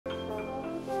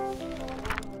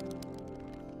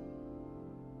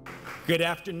Good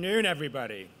afternoon,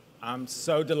 everybody. I'm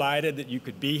so delighted that you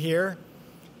could be here.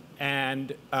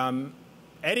 And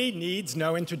Eddie needs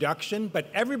no introduction, but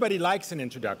everybody likes an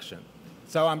introduction.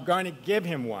 So I'm going to give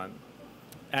him one.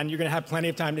 And you're going to have plenty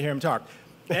of time to hear him talk.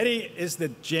 Eddie is the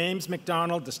James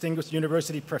McDonald Distinguished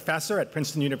University Professor at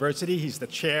Princeton University. He's the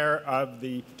chair of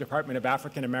the Department of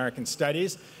African American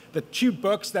Studies. The two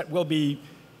books that will be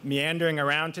meandering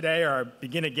around today are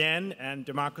Begin Again and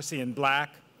Democracy in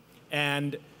Black.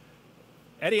 And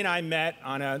Eddie and I met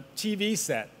on a TV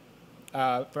set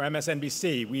for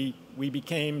MSNBC. We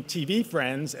became TV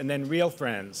friends and then real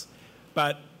friends.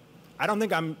 But I don't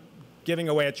think I'm giving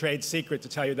away a trade secret to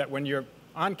tell you that when you're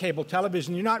on cable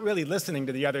television, you're not really listening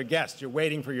to the other guests. You're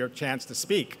waiting for your chance to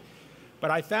speak. But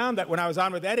I found that when I was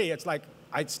on with Eddie, it's like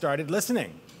I started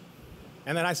listening.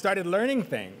 And then I started learning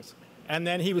things. And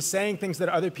then he was saying things that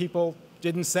other people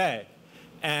didn't say.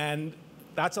 And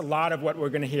that's a lot of what we're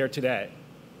going to hear today.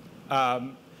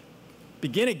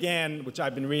 Begin Again, which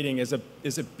I've been reading, is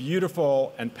a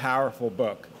beautiful and powerful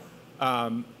book.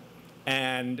 And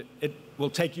it will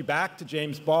take you back to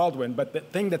James Baldwin, but the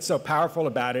thing that's so powerful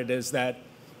about it is that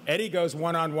Eddie goes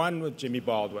one-on-one with Jimmy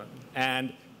Baldwin,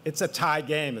 and it's a tie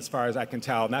game as far as I can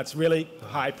tell, and that's really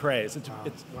high praise.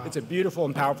 It's a beautiful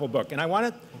and powerful book. And I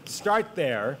want to start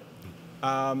there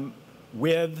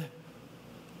with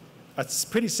a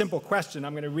pretty simple question.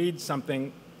 I'm going to read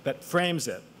something that frames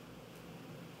it.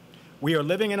 We are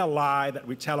living in a lie that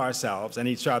we tell ourselves and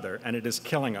each other, and it is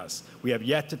killing us. We have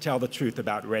yet to tell the truth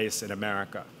about race in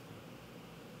America.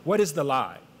 What is the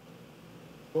lie?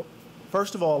 Well,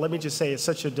 first of all, let me just say it's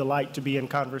such a delight to be in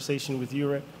conversation with you,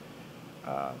 Rick.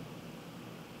 I've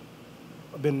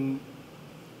been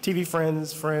TV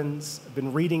friends. I've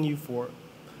been reading you for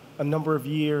a number of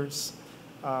years,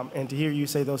 and to hear you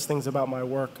say those things about my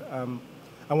work,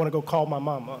 I want to go call my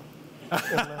mama.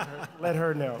 And let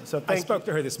her know. So I spoke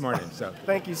to her this morning. So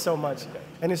thank you so much.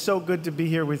 And it's so good to be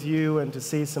here with you and to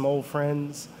see some old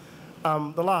friends.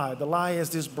 The lie is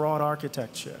this broad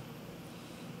architecture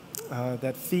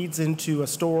that feeds into a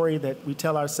story that we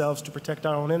tell ourselves to protect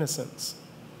our own innocence.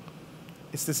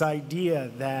 It's this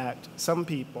idea that some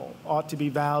people ought to be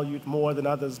valued more than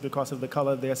others because of the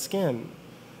color of their skin.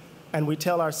 And we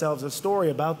tell ourselves a story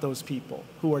about those people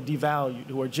who are devalued,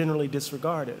 who are generally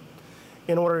disregarded,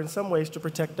 in order in some ways to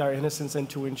protect our innocence and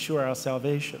to ensure our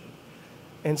salvation.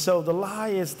 And so the lie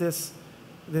is this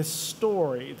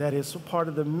story that is part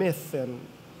of the myth and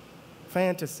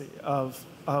fantasy of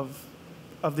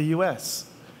the US.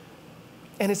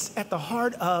 And it's at the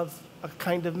heart of a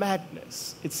kind of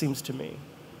madness, it seems to me,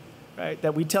 right?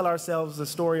 That we tell ourselves the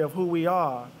story of who we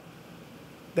are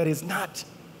that is not,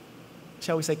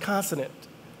 shall we say, consonant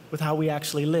with how we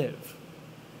actually live.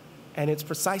 And it's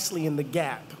precisely in the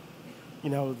gap, you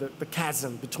know, the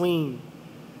chasm between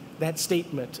that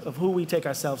statement of who we take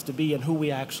ourselves to be and who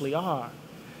we actually are,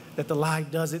 that the lie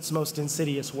does its most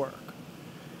insidious work.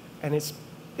 And it's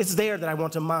there that I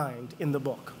want to mind in the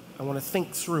book. I want to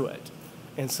think through it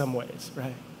in some ways,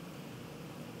 right?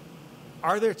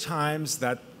 Are there times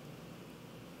that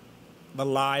the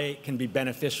lie can be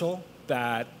beneficial,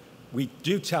 that we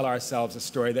do tell ourselves a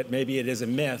story that maybe it is a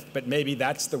myth, but maybe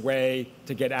that's the way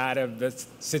to get out of the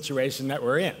situation that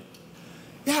we're in?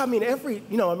 Yeah, I mean,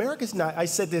 America's not, I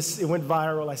said this, it went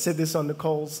viral, I said this on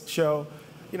Nicole's show,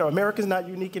 America's not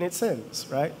unique in its sins,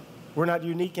 right? We're not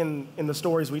unique in the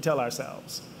stories we tell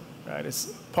ourselves, right? It's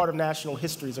part of national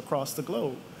histories across the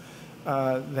globe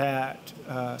that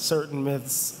certain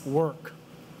myths work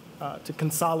to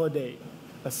consolidate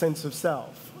a sense of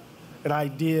self, an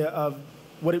idea of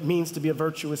what it means to be a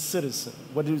virtuous citizen,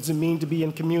 what does it mean to be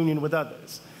in communion with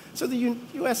others. So the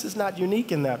U.S. is not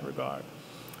unique in that regard.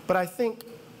 But I think,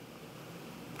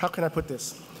 how can I put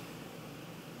this?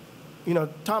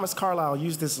 Thomas Carlyle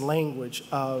used this language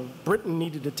of Britain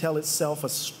needed to tell itself a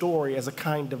story as a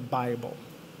kind of Bible.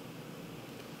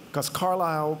 Because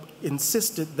Carlyle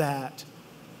insisted that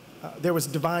there was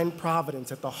divine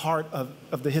providence at the heart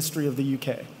of the history of the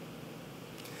UK.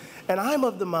 And I'm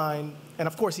of the mind, and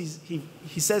of course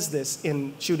he says this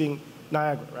in Shooting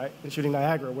Niagara, right? In Shooting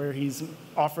Niagara, where he's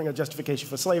offering a justification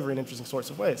for slavery in interesting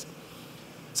sorts of ways.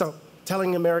 So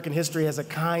telling American history as a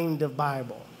kind of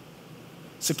Bible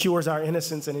secures our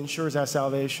innocence and ensures our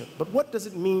salvation. But what does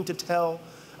it mean to tell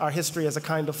our history as a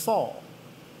kind of fall?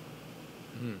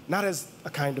 Not as a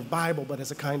kind of Bible, but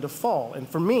as a kind of fall. And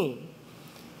for me,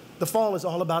 the fall is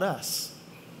all about us.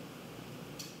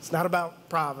 It's not about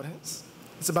providence.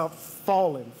 It's about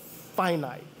fallen,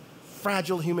 finite,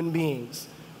 fragile human beings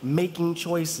making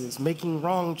choices, making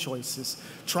wrong choices,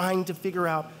 trying to figure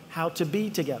out how to be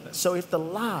together. So if the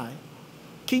lie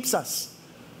keeps us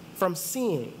from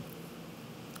seeing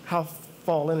how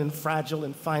fallen and fragile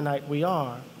and finite we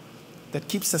are, that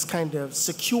keeps us kind of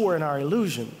secure in our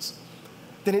illusions,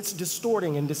 then it's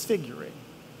distorting and disfiguring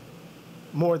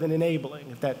more than enabling,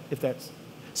 if that's.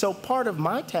 So part of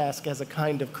my task as a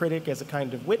kind of critic, as a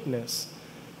kind of witness,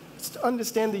 is to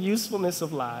understand the usefulness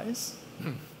of lies,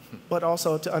 but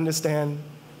also to understand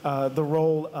the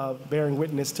role of bearing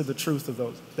witness to the truth of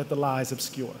those, that the lies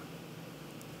obscure.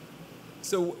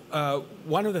 So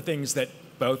one of the things that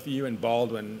both you and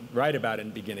Baldwin write about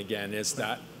in Begin Again is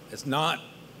that it's not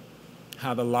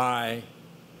how the lie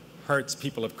hurts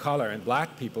people of color and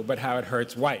black people, but how it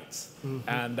hurts whites. Mm-hmm.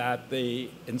 And that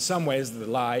in some ways the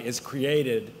lie is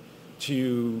created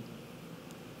to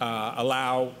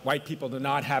allow white people to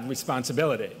not have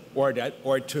responsibility or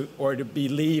to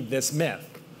believe this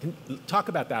myth. Can you talk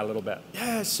about that a little bit?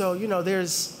 Yeah, so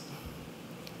there's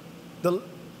the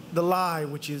lie,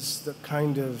 which is the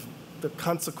kind of the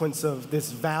consequence of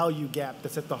this value gap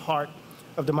that's at the heart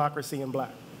of democracy in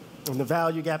black. And the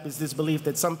value gap is this belief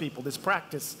that some people, this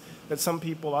practice that some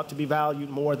people ought to be valued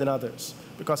more than others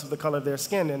because of the color of their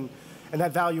skin. And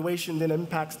that valuation then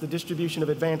impacts the distribution of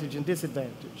advantage and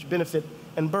disadvantage, benefit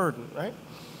and burden, right?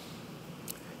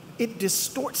 It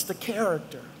distorts the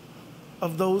character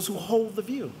of those who hold the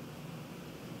view.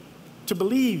 To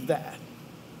believe that,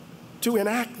 to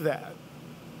enact that,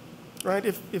 right?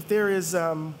 If there is,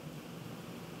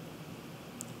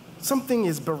 something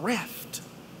is bereft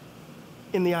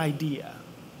in the idea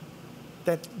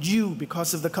that you,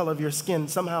 because of the color of your skin,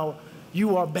 somehow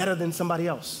you are better than somebody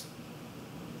else.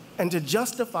 And to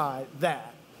justify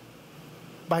that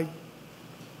by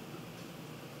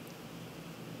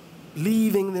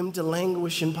leaving them to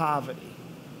languish in poverty,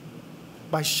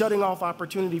 by shutting off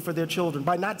opportunity for their children,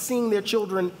 by not seeing their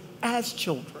children as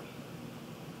children,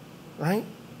 right?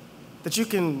 That you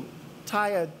can tie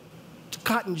a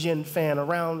cotton gin fan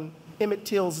around Emmett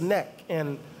Till's neck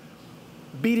and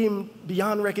beat him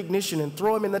beyond recognition and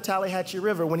throw him in the Tallahatchie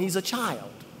River when he's a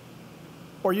child.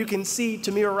 Or you can see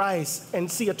Tamir Rice and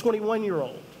see a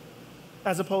 21-year-old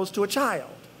as opposed to a child.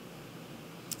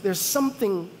 There's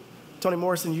something, Toni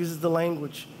Morrison uses the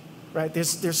language, right?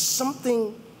 There's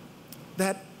something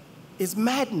that is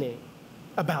maddening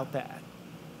about that.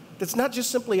 That's not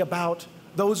just simply about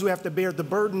those who have to bear the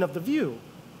burden of the view,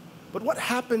 but what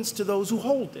happens to those who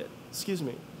hold it,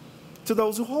 to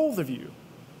those who hold the view.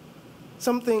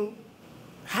 Something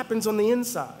happens on the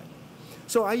inside.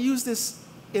 So I use this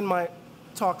in my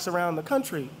talks around the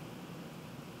country.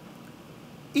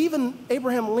 Even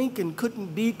Abraham Lincoln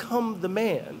couldn't become the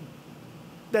man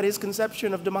that his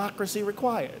conception of democracy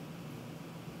required,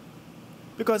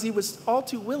 because he was all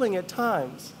too willing at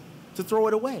times to throw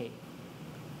it away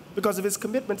because of his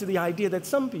commitment to the idea that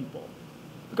some people,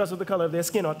 because of the color of their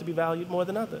skin, ought to be valued more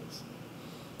than others.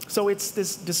 So it's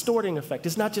this distorting effect.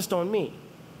 It's not just on me.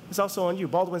 It's also on you.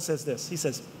 Baldwin says this. He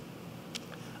says,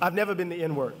 I've never been the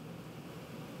N-word.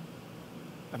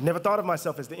 I've never thought of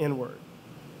myself as the N-word.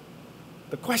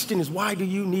 The question is, why do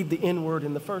you need the N-word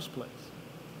in the first place?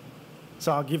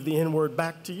 So I'll give the N-word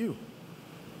back to you.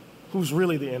 Who's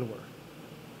really the N-word?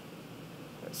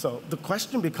 So the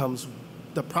question becomes,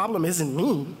 the problem isn't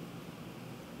me.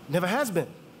 Never has been.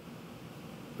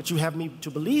 But you have me to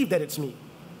believe that it's me,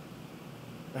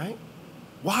 right?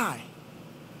 Why?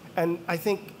 And I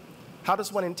think, how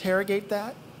does one interrogate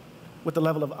that? With the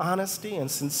level of honesty and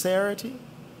sincerity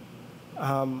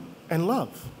and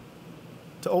love,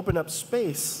 to open up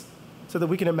space so that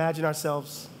we can imagine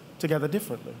ourselves together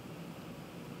differently.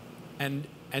 And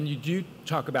you do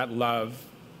talk about love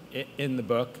in the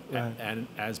book, right. And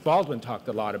as Baldwin talked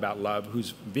a lot about love, whose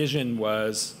vision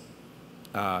was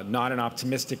not an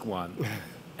optimistic one.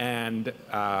 And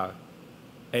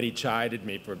Eddie chided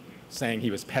me for saying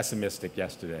he was pessimistic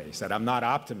yesterday. He said, I'm not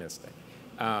optimistic.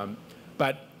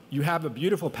 But you have a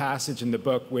beautiful passage in the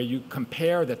book where you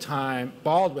compare the time,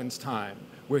 Baldwin's time,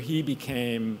 where he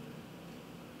became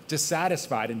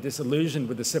dissatisfied and disillusioned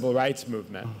with the civil rights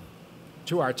movement,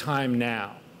 to our time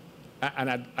now.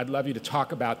 And I'd love you to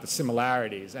talk about the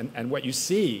similarities and what you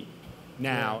see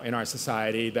now in our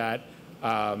society that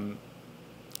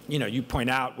you point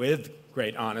out with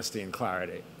great honesty and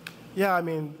clarity. Yeah, I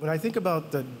mean, when I think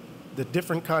about the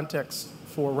different contexts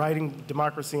for writing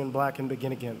Democracy in Black and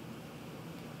Begin Again,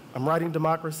 I'm writing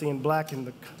Democracy in Black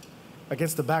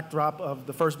against the backdrop of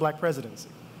the first black presidency,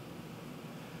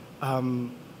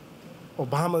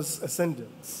 Obama's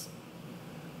ascendance,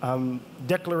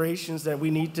 declarations that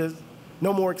we need to,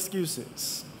 no more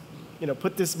excuses,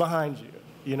 put this behind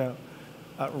you,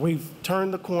 we've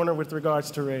turned the corner with regards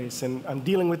to race, and I'm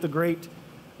dealing with the great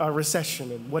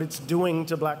recession and what it's doing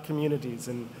to black communities,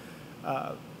 and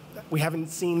we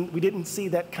didn't see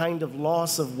that kind of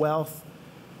loss of wealth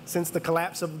since the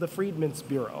collapse of the Freedmen's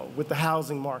Bureau, with the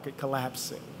housing market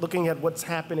collapsing, looking at what's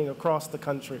happening across the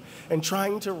country and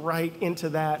trying to write into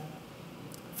that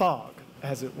fog,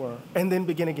 as it were, and then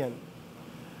Begin Again.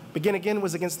 Begin Again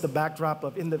was against the backdrop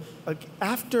of,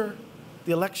 after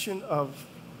the election of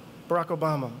Barack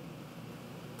Obama,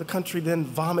 the country then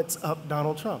vomits up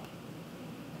Donald Trump.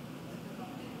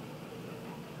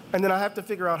 And then I have to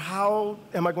figure out, how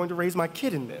am I going to raise my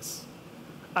kid in this?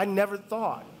 I never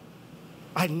thought,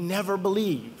 I never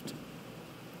believed,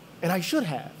 and I should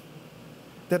have,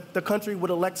 that the country would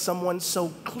elect someone so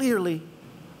clearly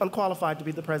unqualified to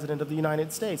be the president of the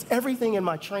United States. Everything in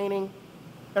my training,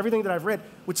 everything that I've read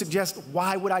would suggest,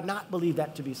 why would I not believe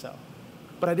that to be so?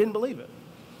 But I didn't believe it.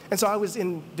 And so I was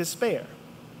in despair.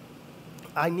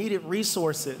 I needed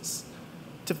resources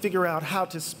to figure out how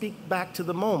to speak back to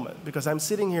the moment, because I'm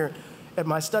sitting here at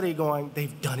my study going,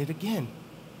 they've done it again.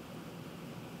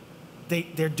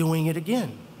 They're doing it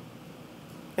again.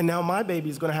 And now my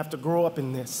baby's going to have to grow up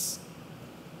in this.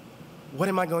 What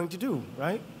am I going to do,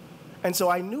 right? And so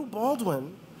I knew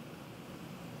Baldwin,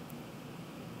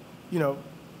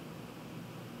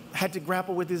 had to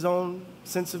grapple with his own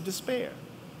sense of despair.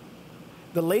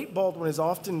 The late Baldwin is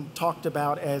often talked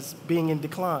about as being in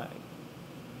decline.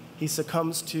 He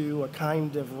succumbs to a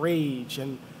kind of rage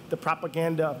and the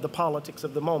propaganda of the politics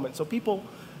of the moment. So people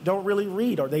don't really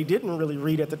read, or they didn't really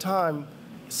read at the time,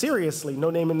 seriously, No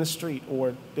Name in the Street,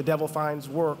 or The Devil Finds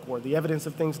Work, or The Evidence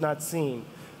of Things Not Seen,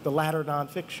 the latter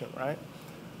nonfiction, right?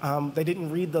 They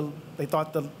didn't read they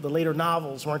thought the later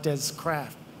novels weren't as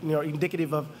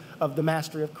indicative of the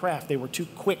mastery of craft. They were too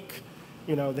quick,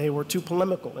 they were too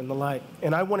polemical and the like.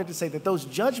 And I wanted to say that those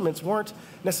judgments weren't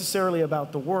necessarily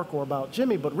about the work or about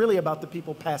Jimmy, but really about the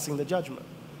people passing the judgment.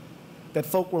 That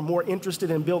folk were more interested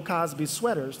in Bill Cosby's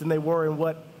sweaters than they were in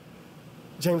what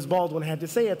James Baldwin had to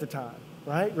say at the time,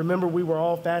 right? Remember, we were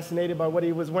all fascinated by what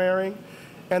he was wearing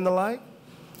and the like.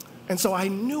 And so I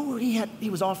knew he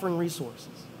was offering resources.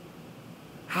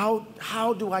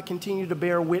 How do I continue to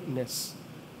bear witness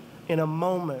in a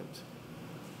moment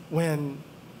when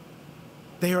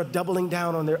they are doubling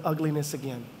down on their ugliness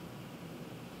again?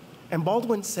 And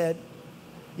Baldwin said,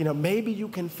 maybe you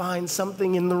can find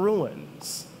something in the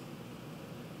ruins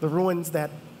that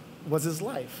was his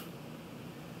life.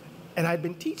 And I'd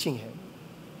been teaching him.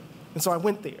 And so I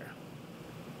went there.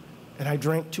 And I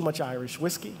drank too much Irish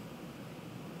whiskey.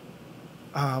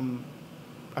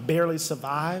 I barely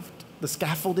survived. The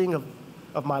scaffolding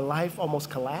of my life almost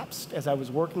collapsed as I was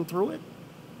working through it.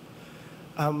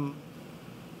 And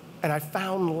I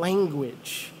found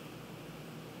language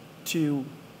to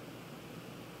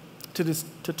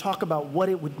talk about what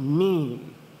it would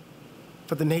mean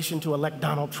for the nation to elect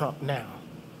Donald Trump now.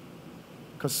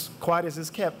 Because quiet as is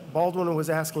kept, Baldwin was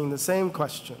asking the same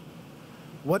question.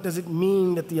 What does it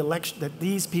mean that that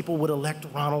these people would elect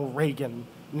Ronald Reagan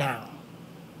now?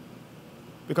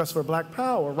 Because for Black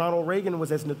Power, Ronald Reagan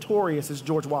was as notorious as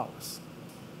George Wallace,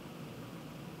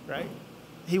 right?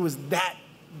 He was that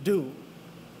dude.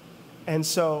 And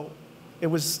so it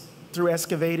was through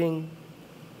excavating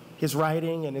his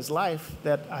writing and his life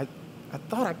that I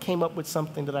thought I came up with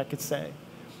something that I could say.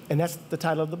 And that's the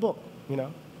title of the book,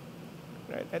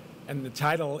 Right? And the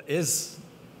title is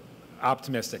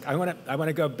optimistic. I want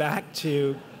to go back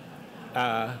to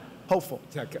hopeful.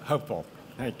 Hopeful.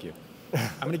 Thank you.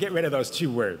 I'm going to get rid of those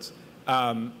two words.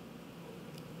 I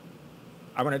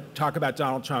want to talk about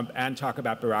Donald Trump and talk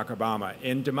about Barack Obama.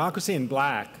 In Democracy in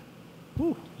Black,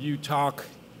 you talk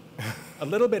a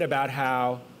little bit about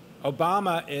how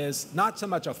Obama is not so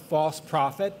much a false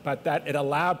prophet, but that it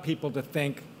allowed people to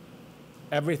think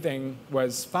everything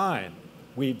was fine.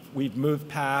 We've moved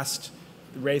past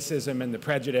the racism and the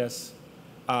prejudice,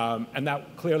 and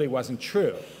that clearly wasn't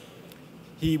true.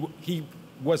 He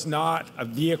was not a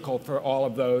vehicle for all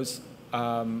of those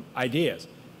ideas.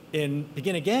 In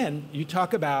Begin Again, you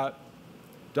talk about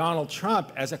Donald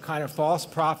Trump as a kind of false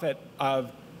prophet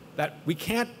of that we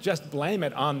can't just blame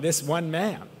it on this one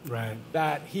man. Right.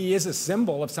 That he is a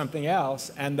symbol of something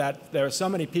else, and that there are so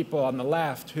many people on the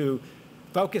left who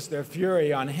focus their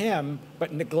fury on him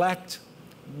but neglect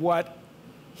what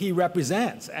he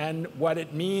represents and what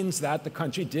it means that the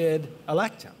country did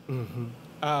elect him.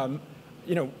 Mm-hmm.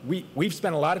 We've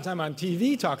spent a lot of time on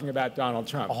TV talking about Donald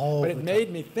Trump, but it made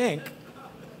me think,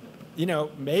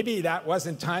 maybe that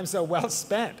wasn't time so well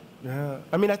spent. Yeah,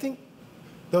 I think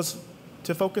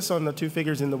to focus on the two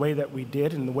figures in the way that we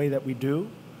did and the way that we do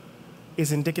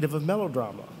is indicative of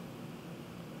melodrama.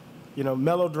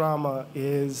 Melodrama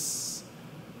is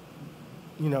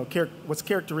you know, what's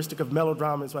characteristic of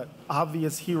melodrama is what?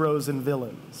 Obvious heroes and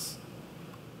villains,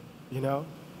 you know?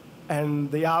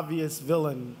 And the obvious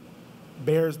villain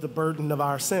bears the burden of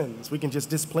our sins. We can just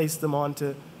displace them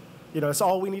onto, you know, it's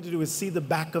all we need to do is see the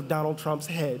back of Donald Trump's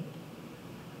head,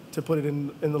 to put it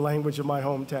in the language of my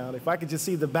hometown. If I could just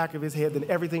see the back of his head, then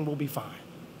everything will be fine.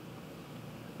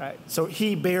 Right? So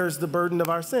he bears the burden of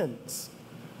our sins.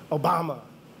 Obama,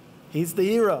 he's the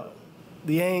hero,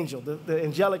 the angel, the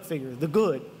angelic figure, the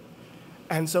good.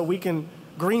 And so we can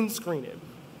green screen him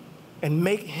and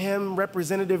make him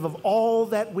representative of all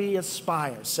that we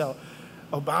aspire. So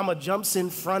Obama jumps in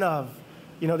front of,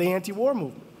 you know, the anti-war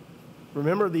movement.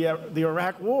 Remember the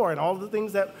Iraq War and all the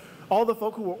things that, all the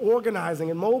folk who were organizing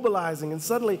and mobilizing, and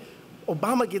suddenly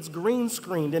Obama gets green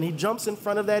screened and he jumps in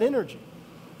front of that energy.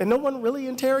 And no one really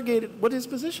interrogated what his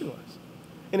position was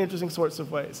in interesting sorts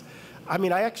of ways. I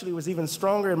mean, I actually was even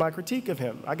stronger in my critique of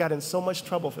him. I got in so much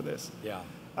trouble for this. Yeah.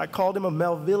 I called him a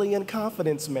Melvillian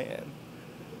confidence man,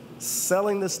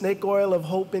 selling the snake oil of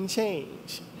hope and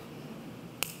change.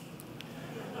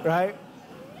 Right?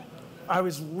 I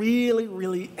was really,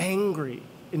 really angry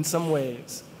in some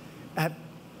ways at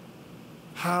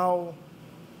how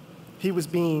he was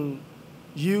being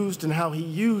used and how he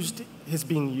used his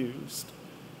being used,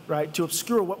 right, to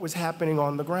obscure what was happening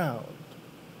on the ground,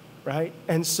 right?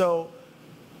 And so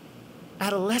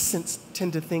adolescents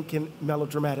tend to think in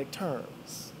melodramatic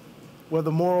terms, where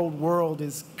the moral world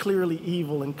is clearly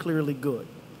evil and clearly good,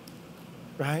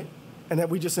 right? And that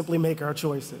we just simply make our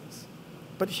choices.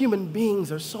 But human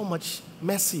beings are so much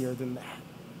messier than that.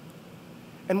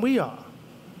 And we are.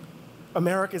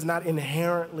 America is not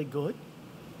inherently good.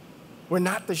 We're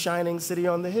not the shining city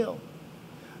on the hill.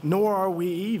 Nor are we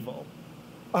evil,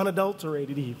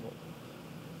 unadulterated evil.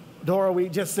 Nor are we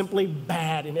just simply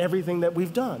bad in everything that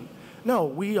we've done. No,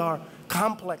 we are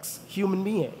complex human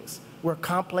beings. We're a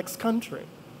complex country.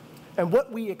 And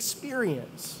what we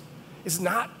experience is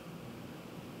not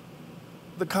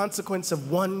the consequence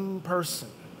of one person.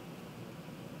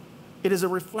 It is a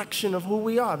reflection of who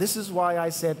we are. This is why I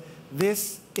said,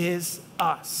 this is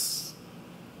us.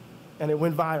 And it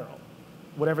went viral,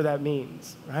 whatever that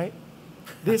means, right?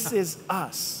 This is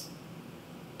us.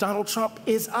 Donald Trump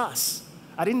is us.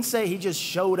 I didn't say he just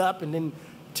showed up and then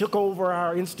took over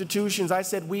our institutions. I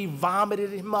said we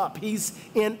vomited him up. He's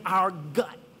in our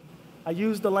gut. I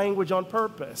used the language on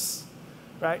purpose,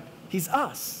 right? He's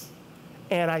us.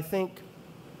 And I think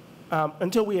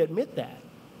until we admit that,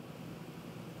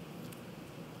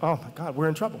 oh my God, we're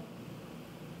in trouble.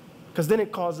 Because then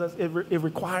it causes us, it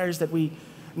requires that we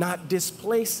not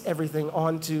displace everything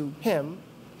onto him,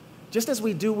 just as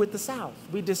we do with the South.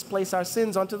 We displace our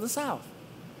sins onto the South,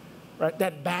 right?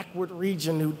 That backward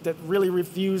region that really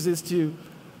refuses to,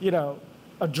 you know,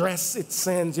 address its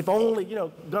sins. If only, you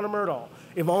know, Gunnar Myrdal,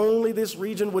 if only this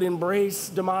region would embrace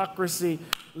democracy,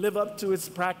 live up to its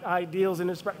ideals, and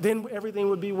then everything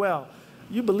would be well.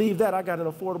 You believe that? I got an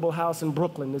affordable house in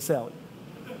Brooklyn to sell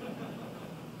you,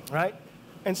 right?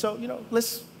 And so, you know,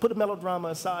 let's put the melodrama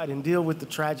aside and deal with the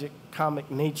tragic,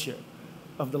 comic nature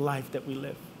of the life that we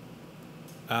live.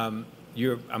 I'm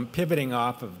pivoting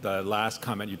off of the last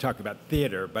comment. You talked about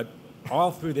theater, but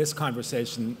all through this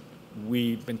conversation,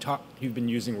 you've been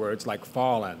using words like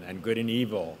fallen and good and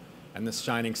evil and the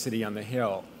shining city on the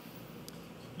hill.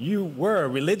 You were a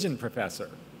religion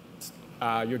professor.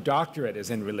 Your doctorate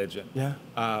is in religion.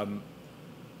 Yeah.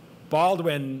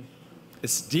 Baldwin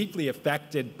is deeply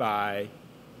affected by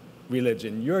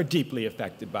religion. You're deeply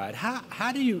affected by it.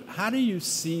 How do you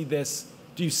see this?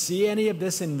 Do you see any of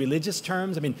this in religious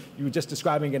terms? I mean, you were just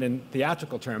describing it in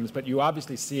theatrical terms, but you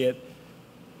obviously see it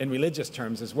in religious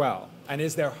terms as well. And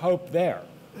is there hope there?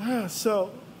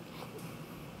 So,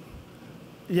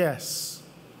 yes.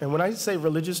 And when I say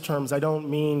religious terms, I don't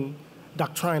mean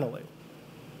doctrinally,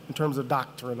 in terms of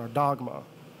doctrine or dogma.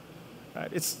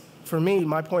 Right? For me,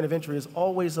 my point of entry is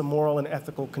always a moral and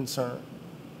ethical concern,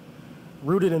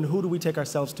 rooted in who do we take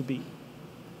ourselves to be,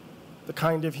 the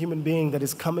kind of human being that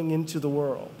is coming into the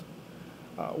world.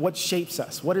 What shapes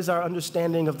us? What is our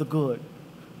understanding of the good?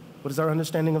 What is our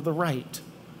understanding of the right?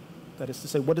 That is to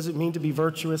say, what does it mean to be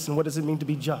virtuous and what does it mean to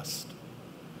be just?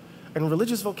 And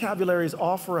religious vocabularies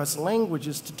offer us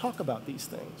languages to talk about these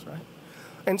things, right?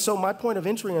 And so my point of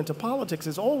entry into politics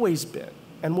has always been,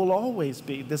 and will always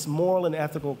be, this moral and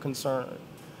ethical concern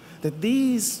that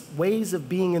these ways of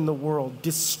being in the world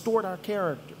distort our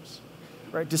characters,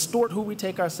 right? Distort who we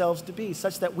take ourselves to be,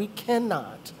 such that we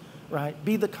cannot, right,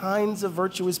 be the kinds of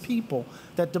virtuous people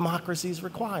that democracies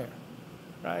require,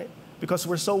 right? Because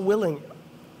we're so willing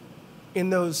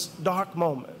in those dark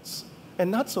moments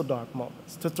and not so dark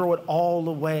moments to throw it all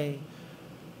away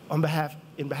on behalf,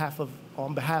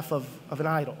 on behalf of an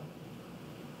idol,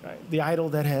 right? The idol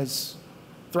that has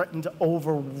threatened to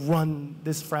overrun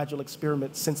this fragile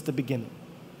experiment since the beginning.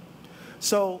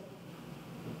 So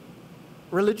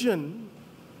religion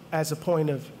as a point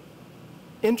of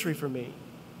entry for me,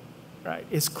 right,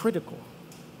 is critical.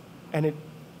 And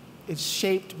it's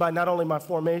shaped by not only my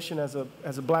formation as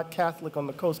a black Catholic on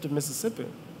the coast of Mississippi,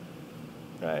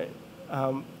 right,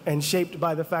 and shaped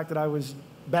by the fact that I was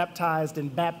baptized in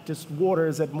Baptist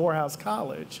waters at Morehouse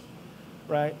College,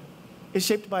 right? It's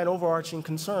shaped by an overarching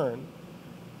concern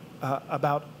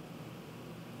about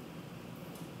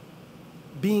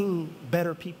being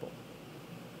better people,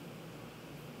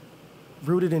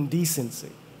 rooted in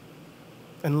decency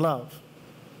and love,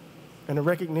 and a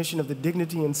recognition of the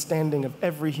dignity and standing of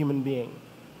every human being,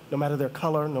 no matter their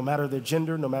color, no matter their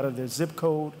gender, no matter their zip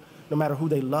code, no matter who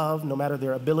they love, no matter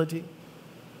their ability,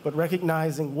 but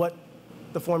recognizing what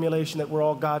the formulation that we're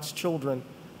all God's children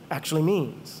actually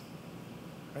means.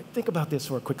 Right? Think about this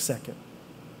for a quick second.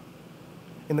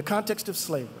 In the context of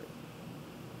slavery,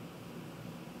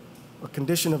 a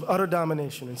condition of utter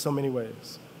domination in so many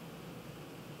ways,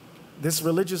 this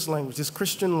religious language, this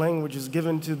Christian language is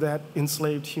given to that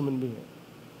enslaved human being.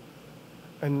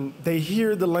 And they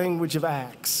hear the language of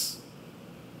Acts.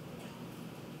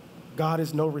 God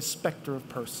is no respecter of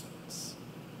persons.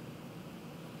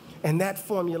 And that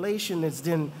formulation is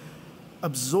then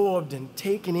absorbed and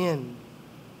taken in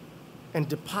and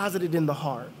deposited in the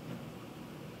heart.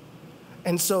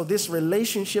 And so this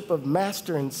relationship of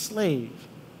master and slave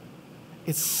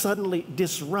is suddenly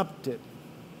disrupted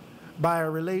by a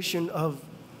relation of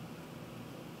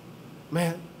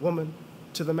man, woman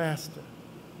to the master.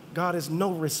 God is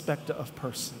no respecter of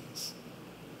persons.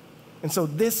 And so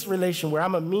this relation where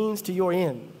I'm a means to your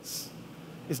ends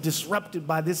is disrupted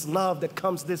by this love that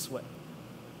comes this way.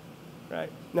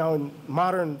 Right? Now, in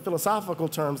modern philosophical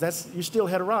terms, you're still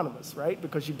heteronymous, right?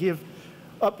 Because you give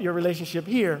up your relationship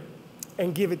here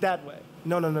and give it that way.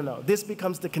 No, no, no, no. This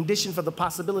becomes the condition for the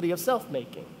possibility of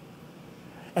self-making.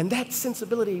 And that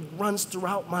sensibility runs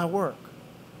throughout my work,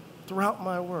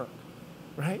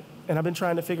 right? And I've been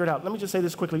trying to figure it out. Let me just say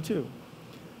this quickly, too.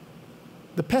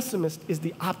 The pessimist is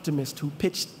the optimist who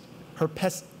pitched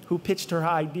her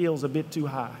ideals a bit too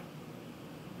high.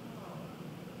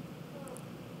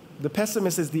 The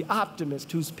pessimist is the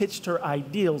optimist who's pitched her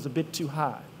ideals a bit too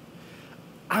high.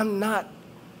 I'm not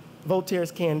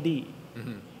Voltaire's Candide.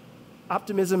 Mm-hmm.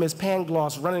 Optimism is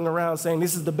Pangloss running around saying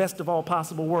this is the best of all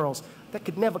possible worlds. That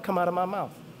could never come out of my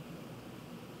mouth.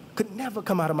 Could never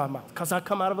come out of my mouth because I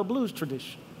come out of a blues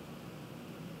tradition.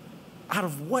 Out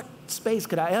of what space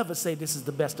could I ever say this is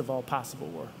the best of all possible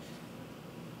worlds?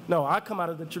 No, I come out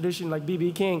of the tradition like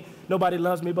B.B. King, nobody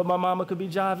loves me but my mama could be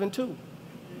jiving too.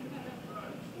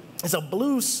 It's a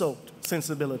blues-soaked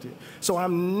sensibility. So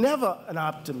I'm never an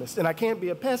optimist, and I can't be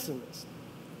a pessimist,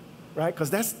 right? Because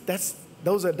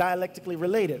those are dialectically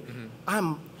related. Mm-hmm.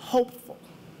 I'm hopeful,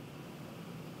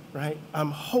 right? I'm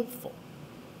hopeful.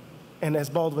 And as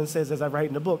Baldwin says, as I write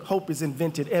in the book, hope is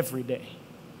invented every day,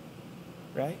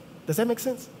 right? Does that make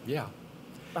sense? Yeah.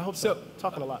 I hope so.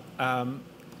 Talking a lot.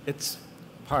 It's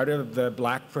part of the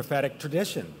black prophetic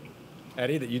tradition,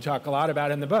 Eddie, that you talk a lot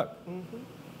about in the book,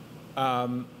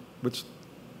 mm-hmm. Which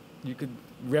you could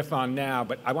riff on now,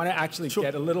 but I want to actually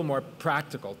get a little more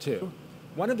practical, too. Sure.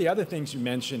 One of the other things you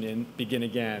mentioned in Begin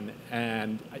Again,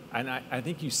 and I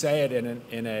think you say it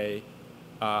in a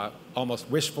almost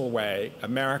wishful way,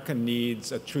 America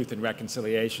needs a Truth and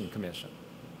Reconciliation Commission.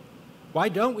 Why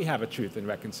don't we have a Truth and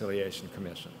Reconciliation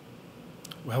Commission?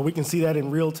 Well, we can see that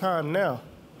in real time now.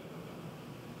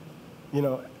 You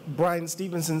know, Brian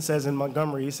Stevenson says in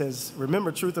Montgomery, he says,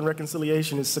 remember, truth and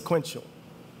reconciliation is sequential.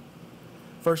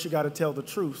 First, you got to tell the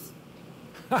truth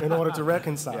in order to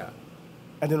reconcile. Yeah.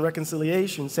 And then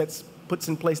reconciliation puts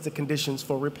in place the conditions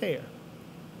for repair.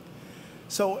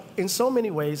 So in so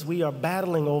many ways, we are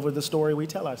battling over the story we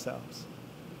tell ourselves.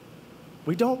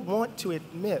 We don't want to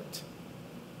admit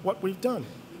what we've done,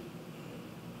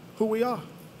 who we are.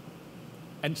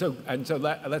 And so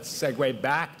let's segue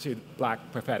back to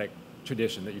black prophetic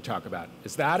tradition that you talk about.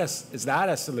 Is that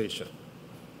a solution?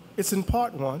 It's in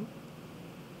part one.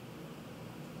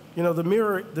 You know, the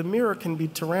mirror can be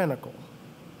tyrannical.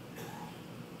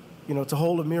 You know, to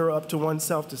hold a mirror up to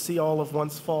oneself, to see all of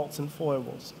one's faults and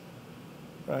foibles,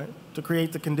 right? To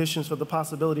create the conditions for the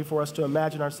possibility for us to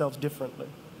imagine ourselves differently.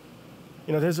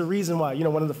 You know, there's a reason why. You know,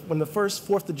 when the first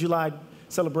 4th of July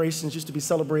celebrations used to be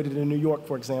celebrated in New York,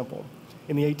 for example,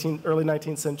 in the early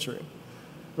 19th century.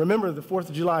 Remember, the 4th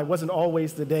of July wasn't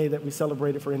always the day that we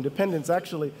celebrated for independence.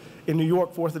 Actually, in New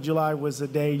York, 4th of July was a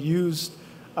day used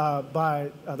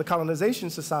by the Colonization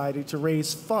Society to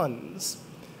raise funds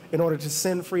in order to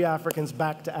send free Africans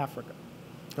back to Africa,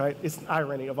 right? It's an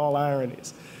irony of all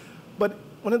ironies. But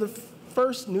one of the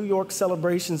first New York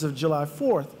celebrations of July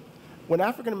 4th, when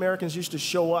African Americans used to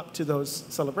show up to those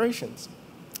celebrations,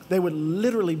 they would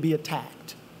literally be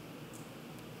attacked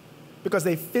because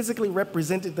they physically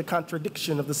represented the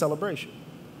contradiction of the celebration.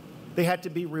 They had to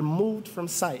be removed from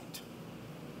sight,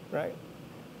 right?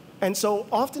 And so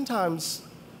oftentimes,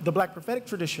 the Black prophetic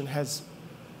tradition has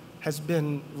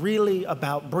been really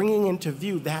about bringing into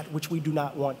view that which we do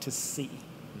not want to see,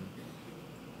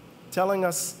 telling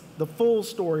us the full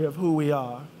story of who we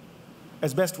are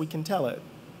as best we can tell it,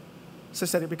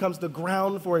 such that it becomes the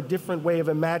ground for a different way of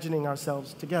imagining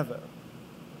ourselves together,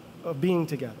 of being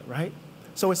together, right?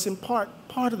 So it's in part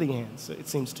of the answer, it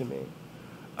seems to me.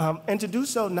 And to do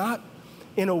so not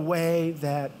in a way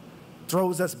that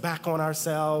throws us back on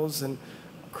ourselves and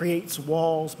creates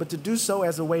walls, but to do so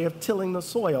as a way of tilling the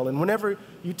soil. And whenever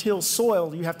you till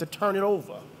soil, you have to turn it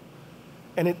over.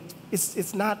 And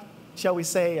it's not, shall we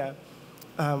say,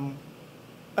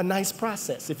 a nice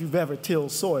process if you've ever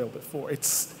tilled soil before.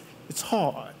 It's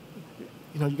hard.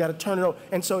 You know, you got to turn it over.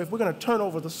 And so if we're going to turn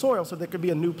over the soil so there could be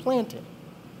a new planting,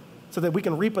 so that we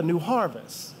can reap a new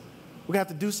harvest, we're going to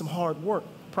have to do some hard work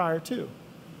prior to.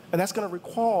 And that's going to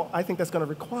require, I think that's going to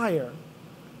require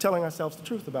telling ourselves the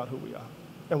truth about who we are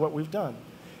and what we've done.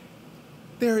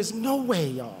 There is no way,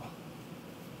 y'all,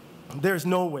 there's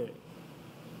no way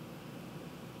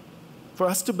for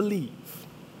us to believe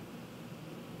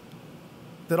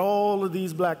that all of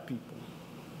these black people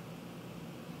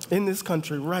in this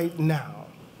country right now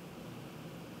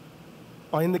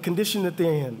are in the condition that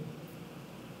they're in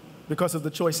because of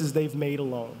the choices they've made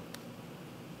alone.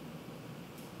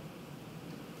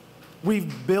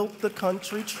 We've built the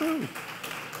country true.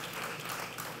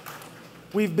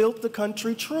 We've built the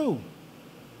country true.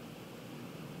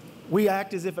 We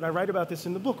act as if, and I write about this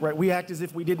in the book, right? We act as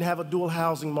if we didn't have a dual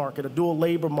housing market, a dual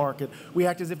labor market. We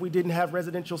act as if we didn't have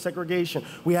residential segregation.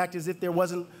 We act as if there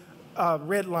wasn't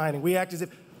redlining. We act as if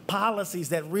policies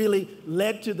that really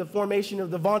led to the formation of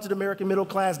the vaunted American middle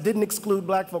class didn't exclude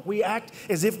black folk. We act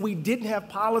as if we didn't have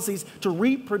policies to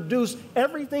reproduce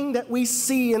everything that we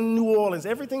see in New Orleans,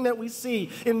 everything that we see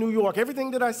in New York,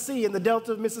 everything that I see in the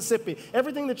Delta of Mississippi,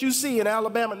 everything that you see in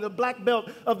Alabama, in the black belt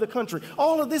of the country.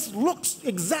 All of this looks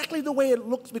exactly the way it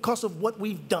looks because of what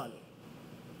we've done.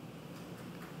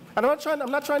 And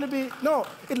I'm not trying to be, no,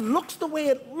 it looks the way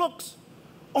it looks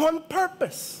on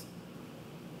purpose.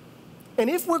 And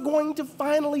if we're going to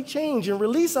finally change and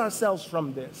release ourselves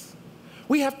from this,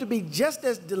 we have to be just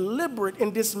as deliberate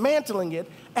in dismantling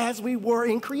it as we were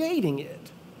in creating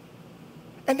it.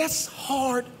 And that's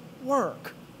hard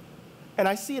work. And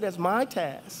I see it as my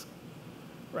task,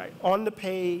 right, on the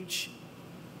page,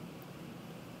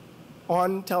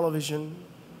 on television,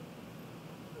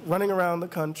 running around the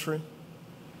country,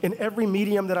 in every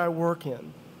medium that I work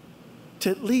in, to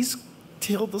at least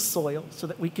till the soil so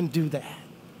that we can do that.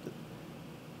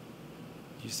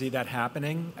 Do you see that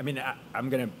happening? I mean, I'm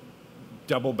going to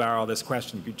double barrel this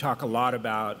question. You talk a lot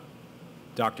about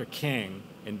Dr. King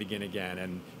in Begin Again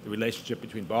and the relationship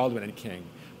between Baldwin and King,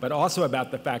 but also about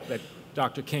the fact that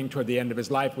Dr. King, toward the end of his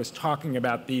life, was talking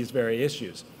about these very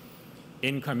issues.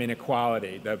 Income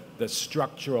inequality, the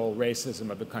structural racism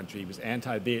of the country. He was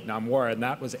anti-Vietnam War, and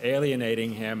that was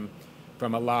alienating him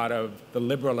from a lot of the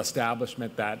liberal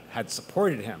establishment that had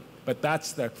supported him. But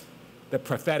that's the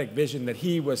prophetic vision that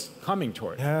he was coming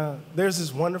toward. Yeah, there's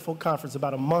this wonderful conference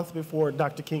about a month before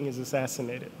Dr. King is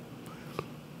assassinated.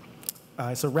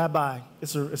 It's a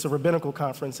rabbinical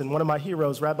conference, and one of my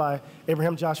heroes, Rabbi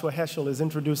Abraham Joshua Heschel, is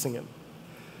introducing him.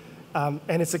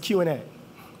 And it's a Q&A.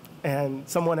 And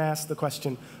someone asked the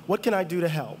question, what can I do to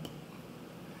help?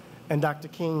 And Dr.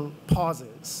 King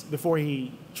pauses before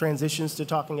he transitions to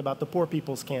talking about the Poor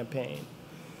People's Campaign.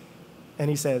 And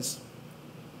he says,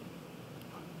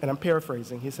 and I'm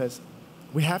paraphrasing, he says,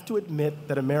 we have to admit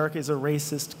that America is a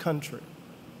racist country.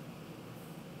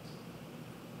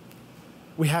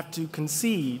 We have to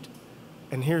concede,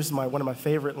 and here's one of my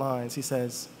favorite lines, he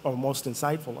says, or most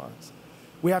insightful lines,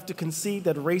 we have to concede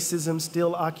that racism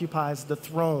still occupies the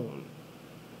throne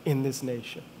in this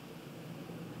nation.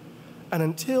 And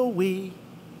until we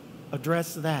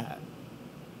address that,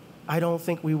 I don't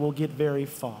think we will get very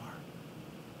far.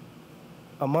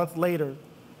 A month later,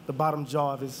 the bottom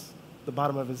of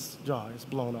his jaw is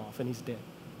blown off and he's dead.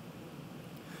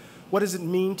 What does it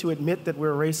mean to admit that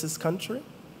we're a racist country?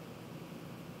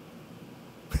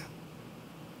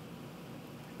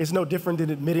 It's no different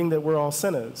than admitting that we're all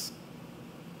sinners,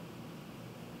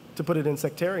 to put it in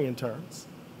sectarian terms.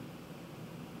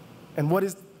 And what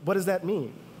is what does that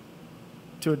mean?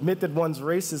 To admit that one's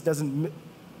racist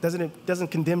doesn't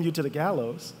condemn you to the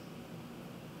gallows,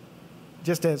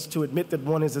 just as to admit that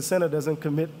one is a sinner doesn't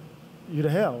commit you to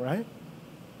hell, right?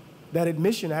 That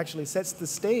admission actually sets the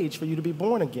stage for you to be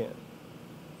born again,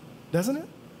 doesn't it?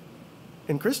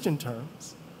 In Christian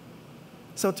terms.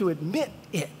 So to admit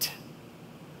it,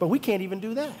 but we can't even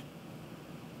do that,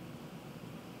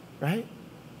 right?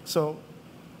 So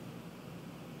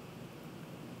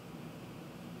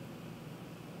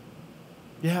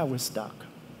yeah, we're stuck.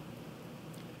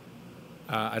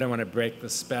 I don't want to break the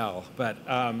spell, but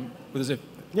there's a.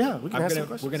 Yeah, we can ask some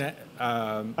questions. We're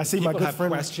gonna. I see people my good have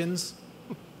friend. questions.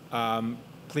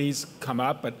 Please come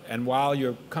up, and while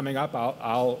you're coming up,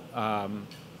 I'll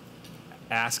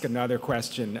ask another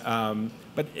question.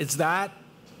 But it's that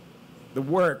the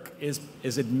work is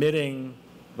admitting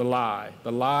the lie.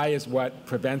 The lie is what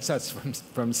prevents us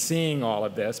from seeing all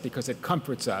of this because it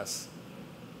comforts us.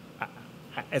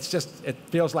 It's just, it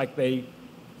feels like they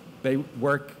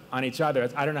work on each other.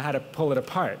 I don't know how to pull it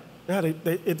apart. Yeah,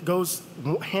 it goes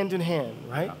hand in hand,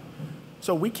 right? Yeah.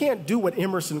 So we can't do what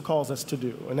Emerson calls us to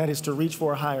do, and that is to reach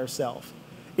for a higher self,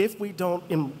 if we don't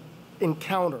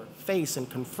encounter, face, and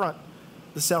confront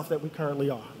the self that we currently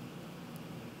are.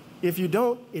 If you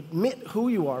don't admit who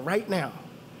you are right now,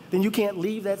 then you can't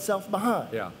leave that self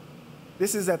behind. Yeah.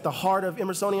 This is at the heart of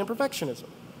Emersonian perfectionism.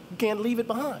 You can't leave it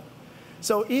behind.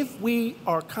 So if we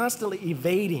are constantly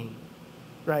evading,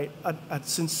 right, a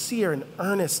sincere and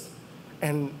earnest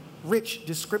and rich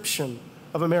description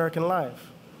of American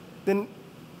life, then,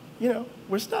 you know,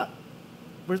 we're stuck.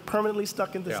 We're permanently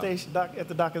stuck in the station, at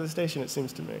the dock of the station, it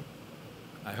seems to me.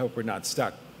 I hope we're not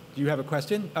stuck. Do you have a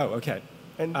question? Oh, okay.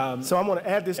 And so I'm going to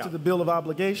add this to the Bill of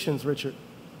Obligations, Richard.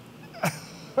 I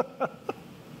don't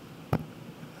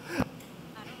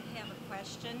have a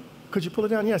question. Could you pull it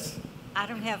down? Yes. I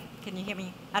don't have, can you hear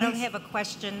me? I don't have a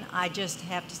question. I just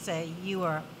have to say you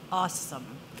are awesome.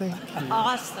 Thank you.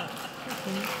 Awesome.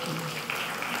 Thank you.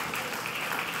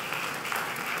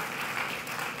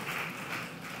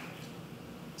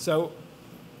 So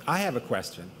I have a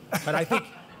question, but I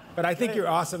think you're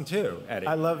awesome too, Eddie.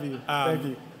 I love you. Thank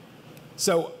you.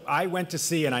 So I went to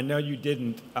see, and I know you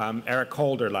didn't, Eric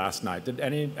Holder last night. Did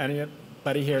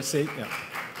anybody here see? Yeah.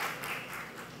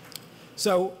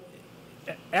 So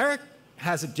Eric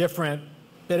has a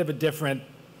bit of a different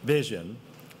vision,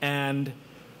 and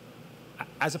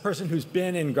as a person who's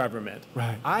been in government,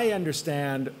 right. I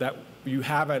understand that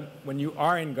when you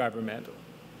are in government,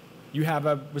 you have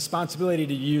a responsibility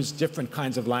to use different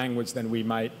kinds of language than we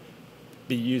might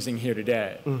be using here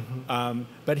today. Mm-hmm.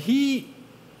 But he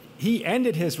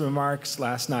ended his remarks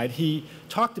last night. He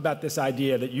talked about this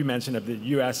idea that you mentioned of the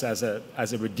U.S. as a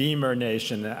redeemer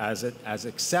nation, as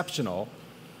exceptional.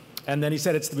 And then he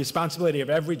said it's the responsibility of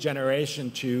every generation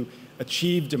to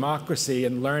achieve democracy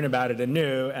and learn about it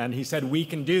anew. And he said, we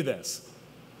can do this.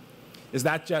 Is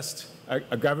that just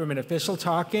a government official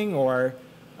talking, or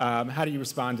how do you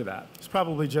respond to that? It's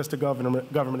probably just a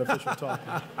government official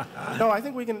talking. No, I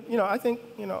think we can,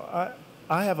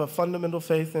 I have a fundamental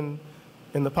faith in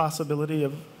the possibility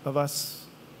of us,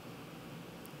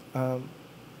 of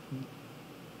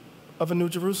a New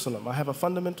Jerusalem. I have a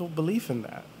fundamental belief in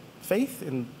that. Faith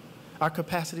in our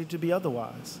capacity to be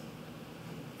otherwise.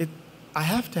 I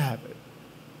have to have it.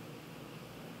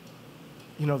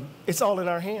 It's all in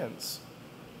our hands.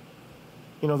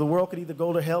 The world could either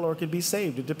go to hell or it could be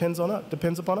saved. It depends on us.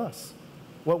 Depends upon us,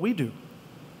 what we do.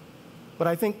 But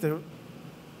I think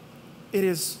it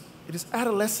is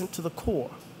adolescent to the core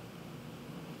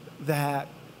that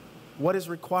what is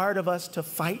required of us to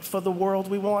fight for the world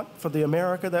we want, for the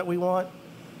America that we want,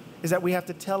 is that we have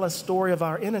to tell a story of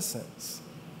our innocence.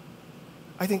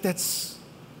 I think that's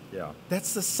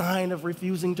the sign of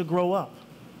refusing to grow up.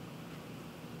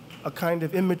 A kind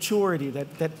of immaturity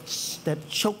that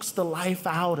chokes the life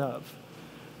out of,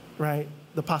 right,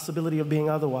 the possibility of being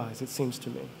otherwise, it seems to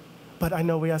me. But I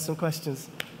know we have some questions,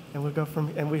 and we'll go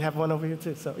and we have one over here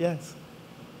too, so yes.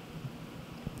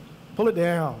 Pull it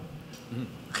down.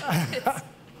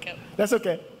 That's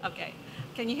okay. Okay.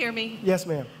 Can you hear me? Yes,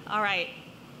 ma'am. All right.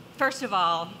 First of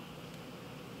all,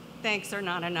 thanks are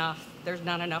not enough. There's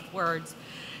not enough words.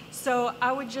 So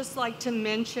I would just like to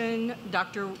mention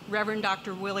Reverend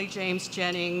Dr. Willie James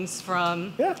Jennings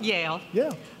from Yale,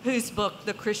 whose book,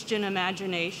 The Christian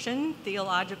Imagination,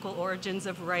 Theological Origins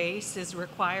of Race, is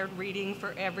required reading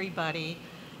for everybody,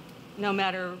 no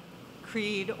matter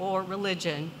creed or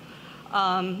religion.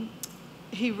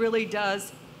 He really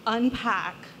does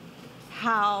unpack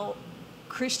how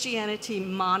Christianity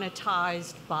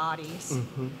monetized bodies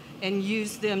and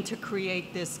used them to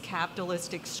create this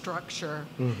capitalistic structure.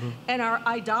 And our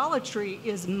idolatry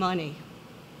is money.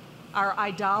 Our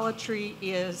idolatry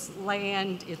is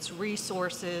land, it's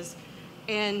resources,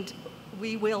 and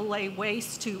we will lay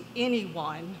waste to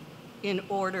anyone in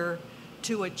order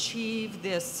to achieve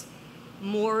this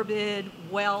morbid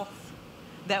wealth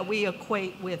that we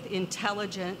equate with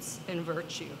intelligence and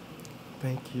virtue.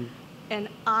 Thank you. And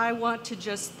I want to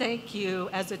just thank you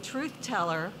as a truth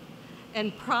teller,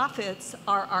 and prophets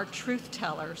are our truth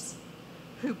tellers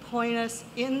who point us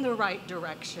in the right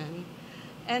direction.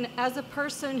 And as a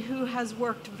person who has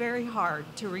worked very hard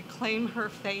to reclaim her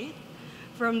faith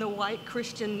from the white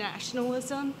Christian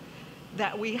nationalism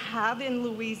that we have in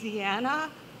Louisiana,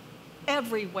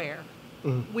 everywhere.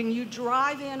 When you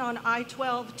drive in on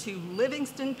I-12 to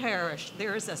Livingston Parish,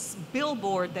 there is a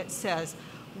billboard that says,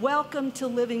 "Welcome to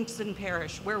Livingston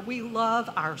Parish, where we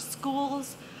love our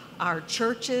schools, our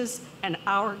churches, and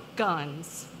our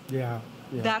guns." Yeah.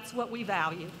 That's what we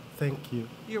value. Thank you.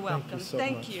 You're welcome. Thank you so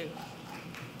Thank much. you.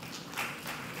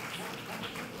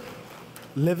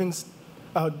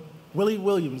 Willie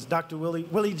Williams, Dr.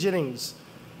 Willie Jennings.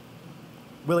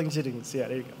 Willie Jennings, yeah,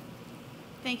 there you go.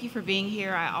 Thank you for being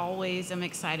here. I always am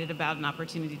excited about an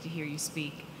opportunity to hear you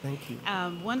speak. Thank you.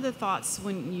 One of the thoughts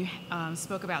when you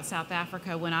spoke about South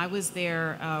Africa, when I was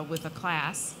there with a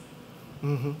class,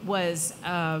 was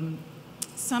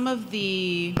some of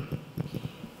the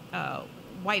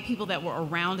white people that were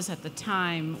around us at the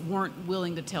time weren't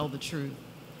willing to tell the truth.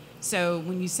 So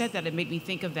when you said that, it made me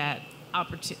think of that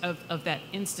of that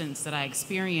instance that I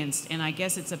experienced, and I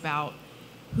guess it's about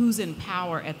who's in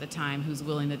power at the time, who's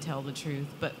willing to tell the truth.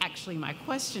 But actually, my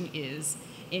question is,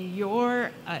 in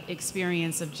your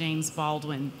experience of James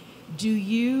Baldwin, do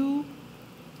you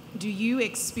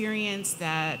experience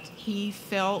that he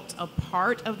felt a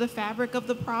part of the fabric of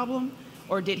the problem,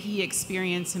 or did he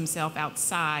experience himself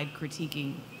outside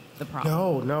critiquing the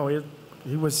problem? No,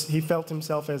 he felt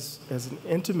himself as an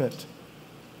intimate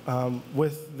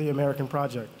with the American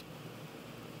project.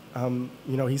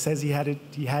 He says he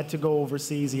had to go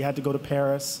overseas. He had to go to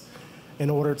Paris in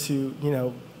order to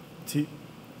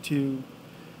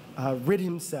rid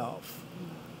himself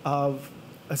of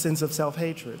a sense of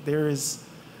self-hatred.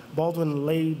 Baldwin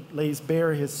lays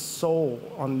bare his soul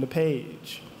on the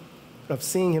page of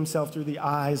seeing himself through the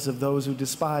eyes of those who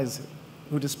despised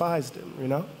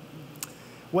him.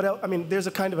 What else? I mean, there's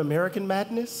a kind of American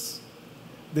madness,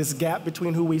 this gap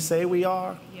between who we say we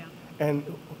are and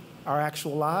our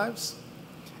actual lives.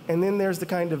 And then there's the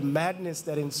kind of madness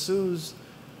that ensues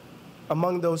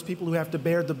among those people who have to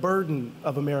bear the burden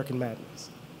of American madness.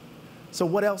 So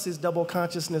what else is double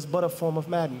consciousness but a form of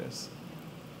madness?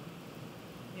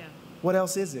 Yeah. What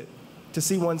else is it? To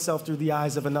see oneself through the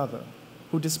eyes of another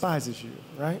who despises you,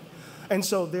 right? And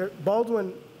so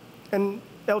Baldwin and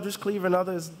Eldridge Cleaver and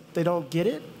others, they don't get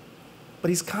it, but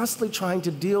he's constantly trying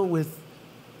to deal with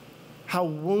how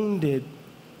wounded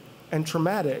and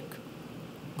traumatic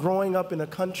growing up in a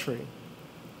country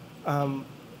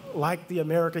like the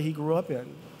America he grew up in,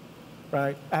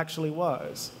 right, actually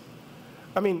was.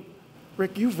 I mean,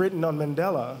 Rick, you've written on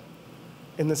Mandela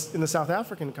in the South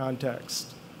African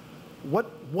context. What,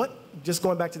 just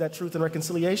going back to that truth and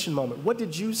reconciliation moment, what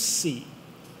did you see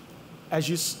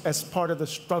as part of the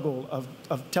struggle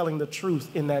of telling the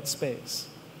truth in that space?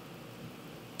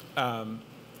 I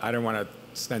don't want to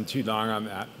spend too long on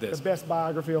this. The best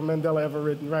biography on Mandela ever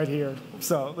written, right here.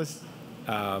 So let's.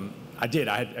 I did.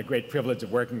 I had a great privilege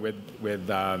of working with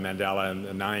Mandela in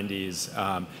the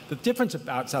 90s. The difference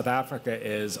about South Africa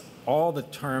is all the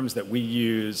terms that we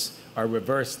use are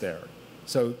reversed there.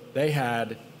 So they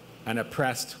had an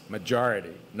oppressed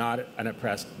majority, not an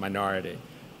oppressed minority.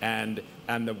 And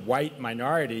the white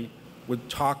minority would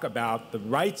talk about the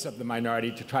rights of the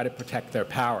minority to try to protect their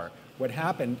power. What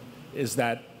happened is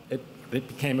that it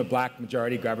became a black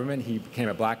majority government. He became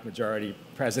a black majority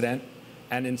president.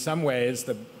 And in some ways,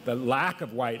 the lack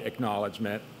of white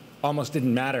acknowledgement almost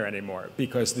didn't matter anymore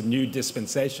because the new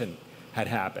dispensation had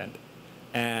happened.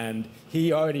 And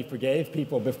he already forgave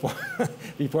people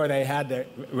before they had to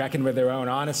reckon with their own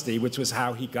honesty, which was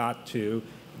how he got to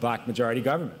black majority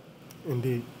government.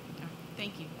 Indeed.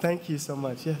 Thank you. Thank you so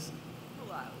much. Yes.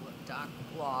 Hello, Dr.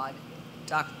 Glaude.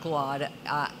 Dr. Glaude,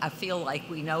 I feel like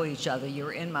we know each other.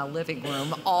 You're in my living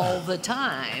room all the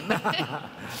time,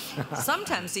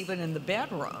 sometimes even in the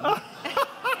bedroom.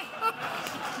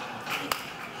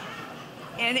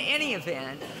 In any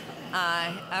event,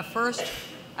 I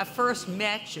first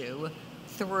met you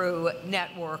through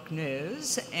network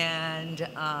news, and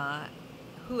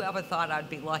whoever thought I'd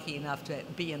be lucky enough to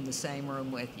be in the same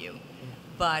room with you.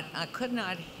 but I could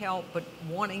not help but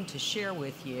wanting to share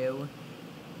with you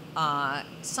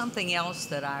something else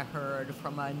that I heard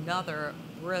from another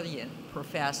brilliant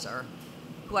professor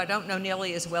who I don't know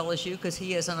nearly as well as you because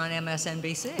he isn't on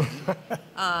MSNBC.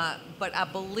 But I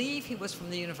believe he was from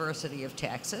the University of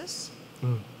Texas.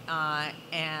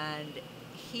 And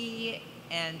he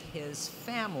and his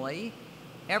family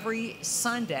every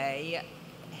Sunday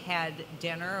had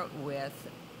dinner with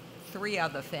 3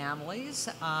 other families,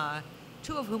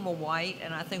 2 of whom were white,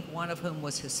 and I think 1 of whom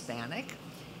was Hispanic.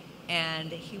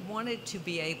 And he wanted to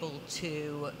be able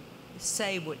to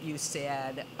say what you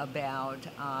said about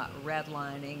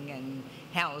redlining and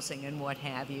housing and what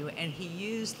have you, and he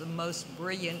used the most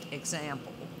brilliant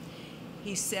example.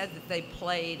 He said that they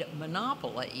played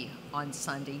Monopoly on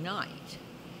Sunday night,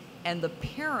 and the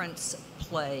parents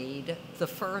played the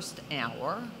first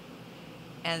hour,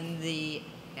 and the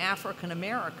African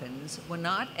Americans were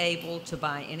not able to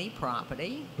buy any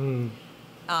property.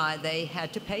 They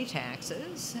had to pay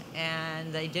taxes,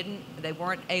 and they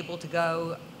weren't able to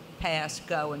go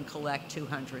and collect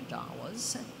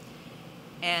 $200.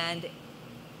 And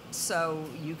so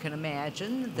you can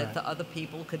imagine that the other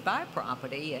people could buy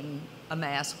property and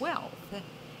amass wealth.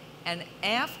 And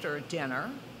after dinner,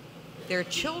 their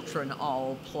children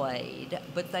all played,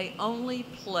 but they only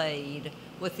played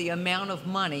with the amount of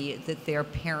money that their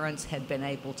parents had been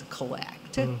able to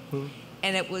collect. And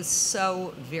it was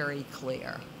so very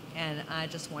clear. And I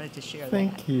just wanted to share that.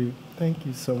 Thank you. Thank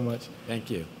you so much. Thank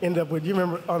you. End up with, you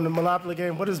remember on the Monopoly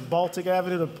game, what is Baltic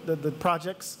Avenue, the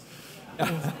projects?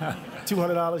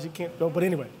 $200, you can't go. But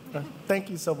anyway, thank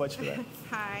you so much for that.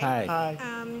 Hi.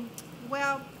 Hi.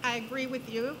 Well, I agree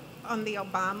with you on the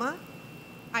Obama.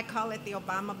 I call it the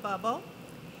Obama bubble.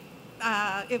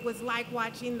 It was like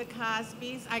watching the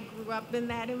Cosbys. I grew up in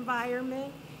that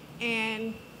environment,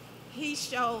 and he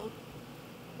showed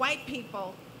white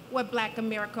people what Black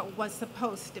America was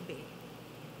supposed to be,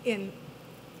 in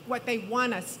what they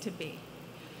want us to be.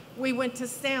 We went to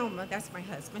Selma. That's my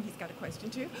husband. He's got a question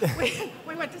too.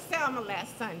 We went to Selma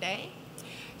last Sunday.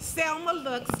 Selma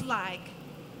looks like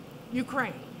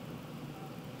Ukraine.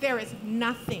 There is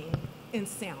nothing in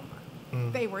Selma.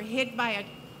 They were hit by a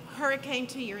hurricane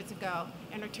 2 years ago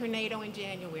and a tornado in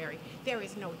January. There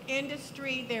is no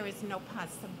industry. There is no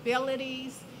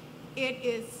possibilities. It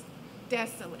is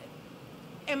desolate.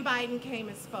 And Biden came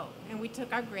and spoke, and we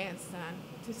took our grandson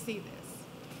to see this.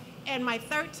 And my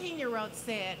 13-year-old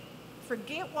said,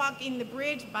 forget walking the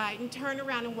bridge, Biden, turn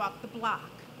around and walk the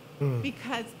block,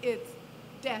 because it's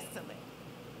desolate.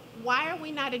 Why are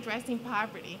we not addressing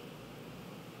poverty?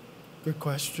 Good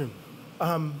question.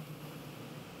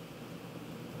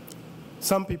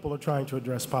 Some people are trying to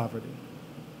address poverty.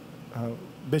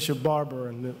 Bishop Barber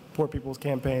and the Poor People's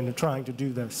Campaign are trying to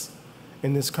do this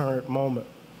in this current moment.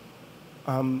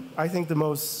 I think the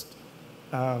most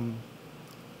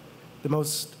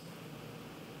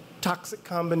toxic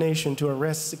combination to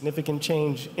arrest significant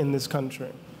change in this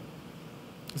country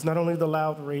is not only the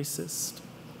loud racist,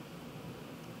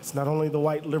 it's not only the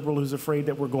white liberal who's afraid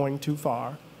that we're going too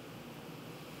far,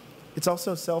 it's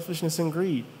also selfishness and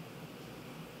greed.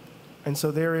 And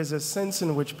so there is a sense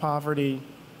in which poverty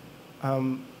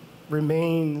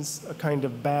remains a kind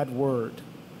of bad word.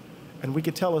 And we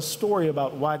could tell a story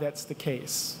about why that's the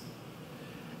case.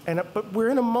 But we're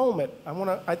in a moment,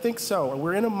 I think so,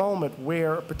 we're in a moment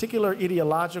where a particular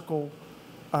ideological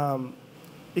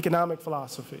economic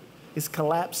philosophy is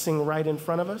collapsing right in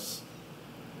front of us.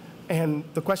 And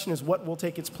the question is, what will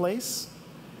take its place?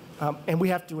 And we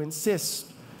have to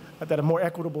insist that a more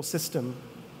equitable system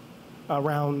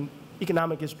around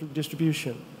economic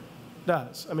distribution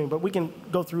does. But we can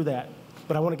go through that.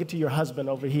 But I want to get to your husband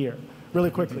over here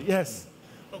really quickly. Yes?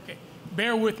 Okay.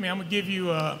 Bear with me. I'm going to give you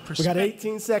a perspective. We got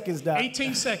 18 seconds, Doc.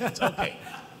 18 seconds. Okay.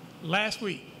 Last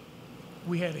week,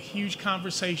 we had a huge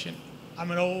conversation.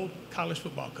 I'm an old college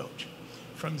football coach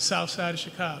from the south side of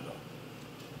Chicago.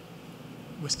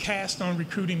 Was cast on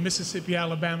recruiting Mississippi,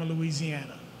 Alabama,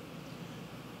 Louisiana.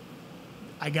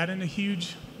 I got in a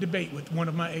huge debate with one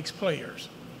of my ex-players.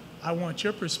 I want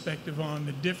your perspective on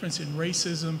the difference in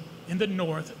racism in the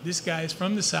North. This guy is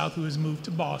from the South who has moved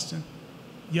to Boston.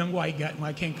 Young white guy. Well,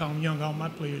 I can't call him young. All my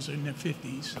players are in their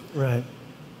 50s. Right.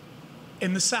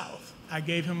 In the South, I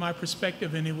gave him my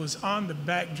perspective, and it was on the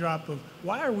backdrop of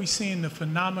why are we seeing the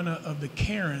phenomena of the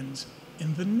Karens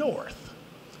in the North?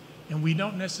 And we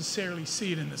don't necessarily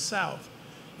see it in the South.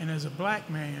 And as a black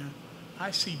man,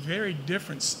 I see very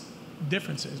differences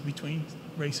between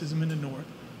racism in the North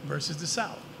versus the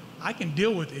South. I can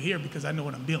deal with it here because I know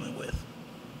what I'm dealing with.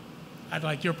 I'd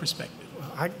like your perspective.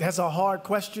 That's a hard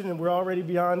question, and we're already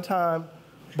beyond time.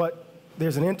 But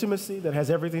there's an intimacy that has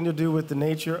everything to do with the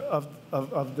nature of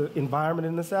the environment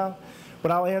in the South.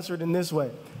 But I'll answer it in this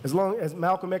way. As long as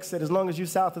Malcolm X said, as long as you're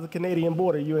south of the Canadian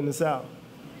border, you're in the South.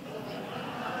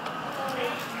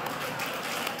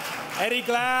 Eddie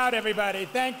Glaude, everybody,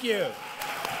 thank you.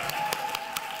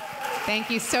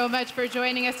 Thank you so much for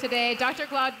joining us today. Dr.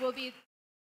 Glaude will be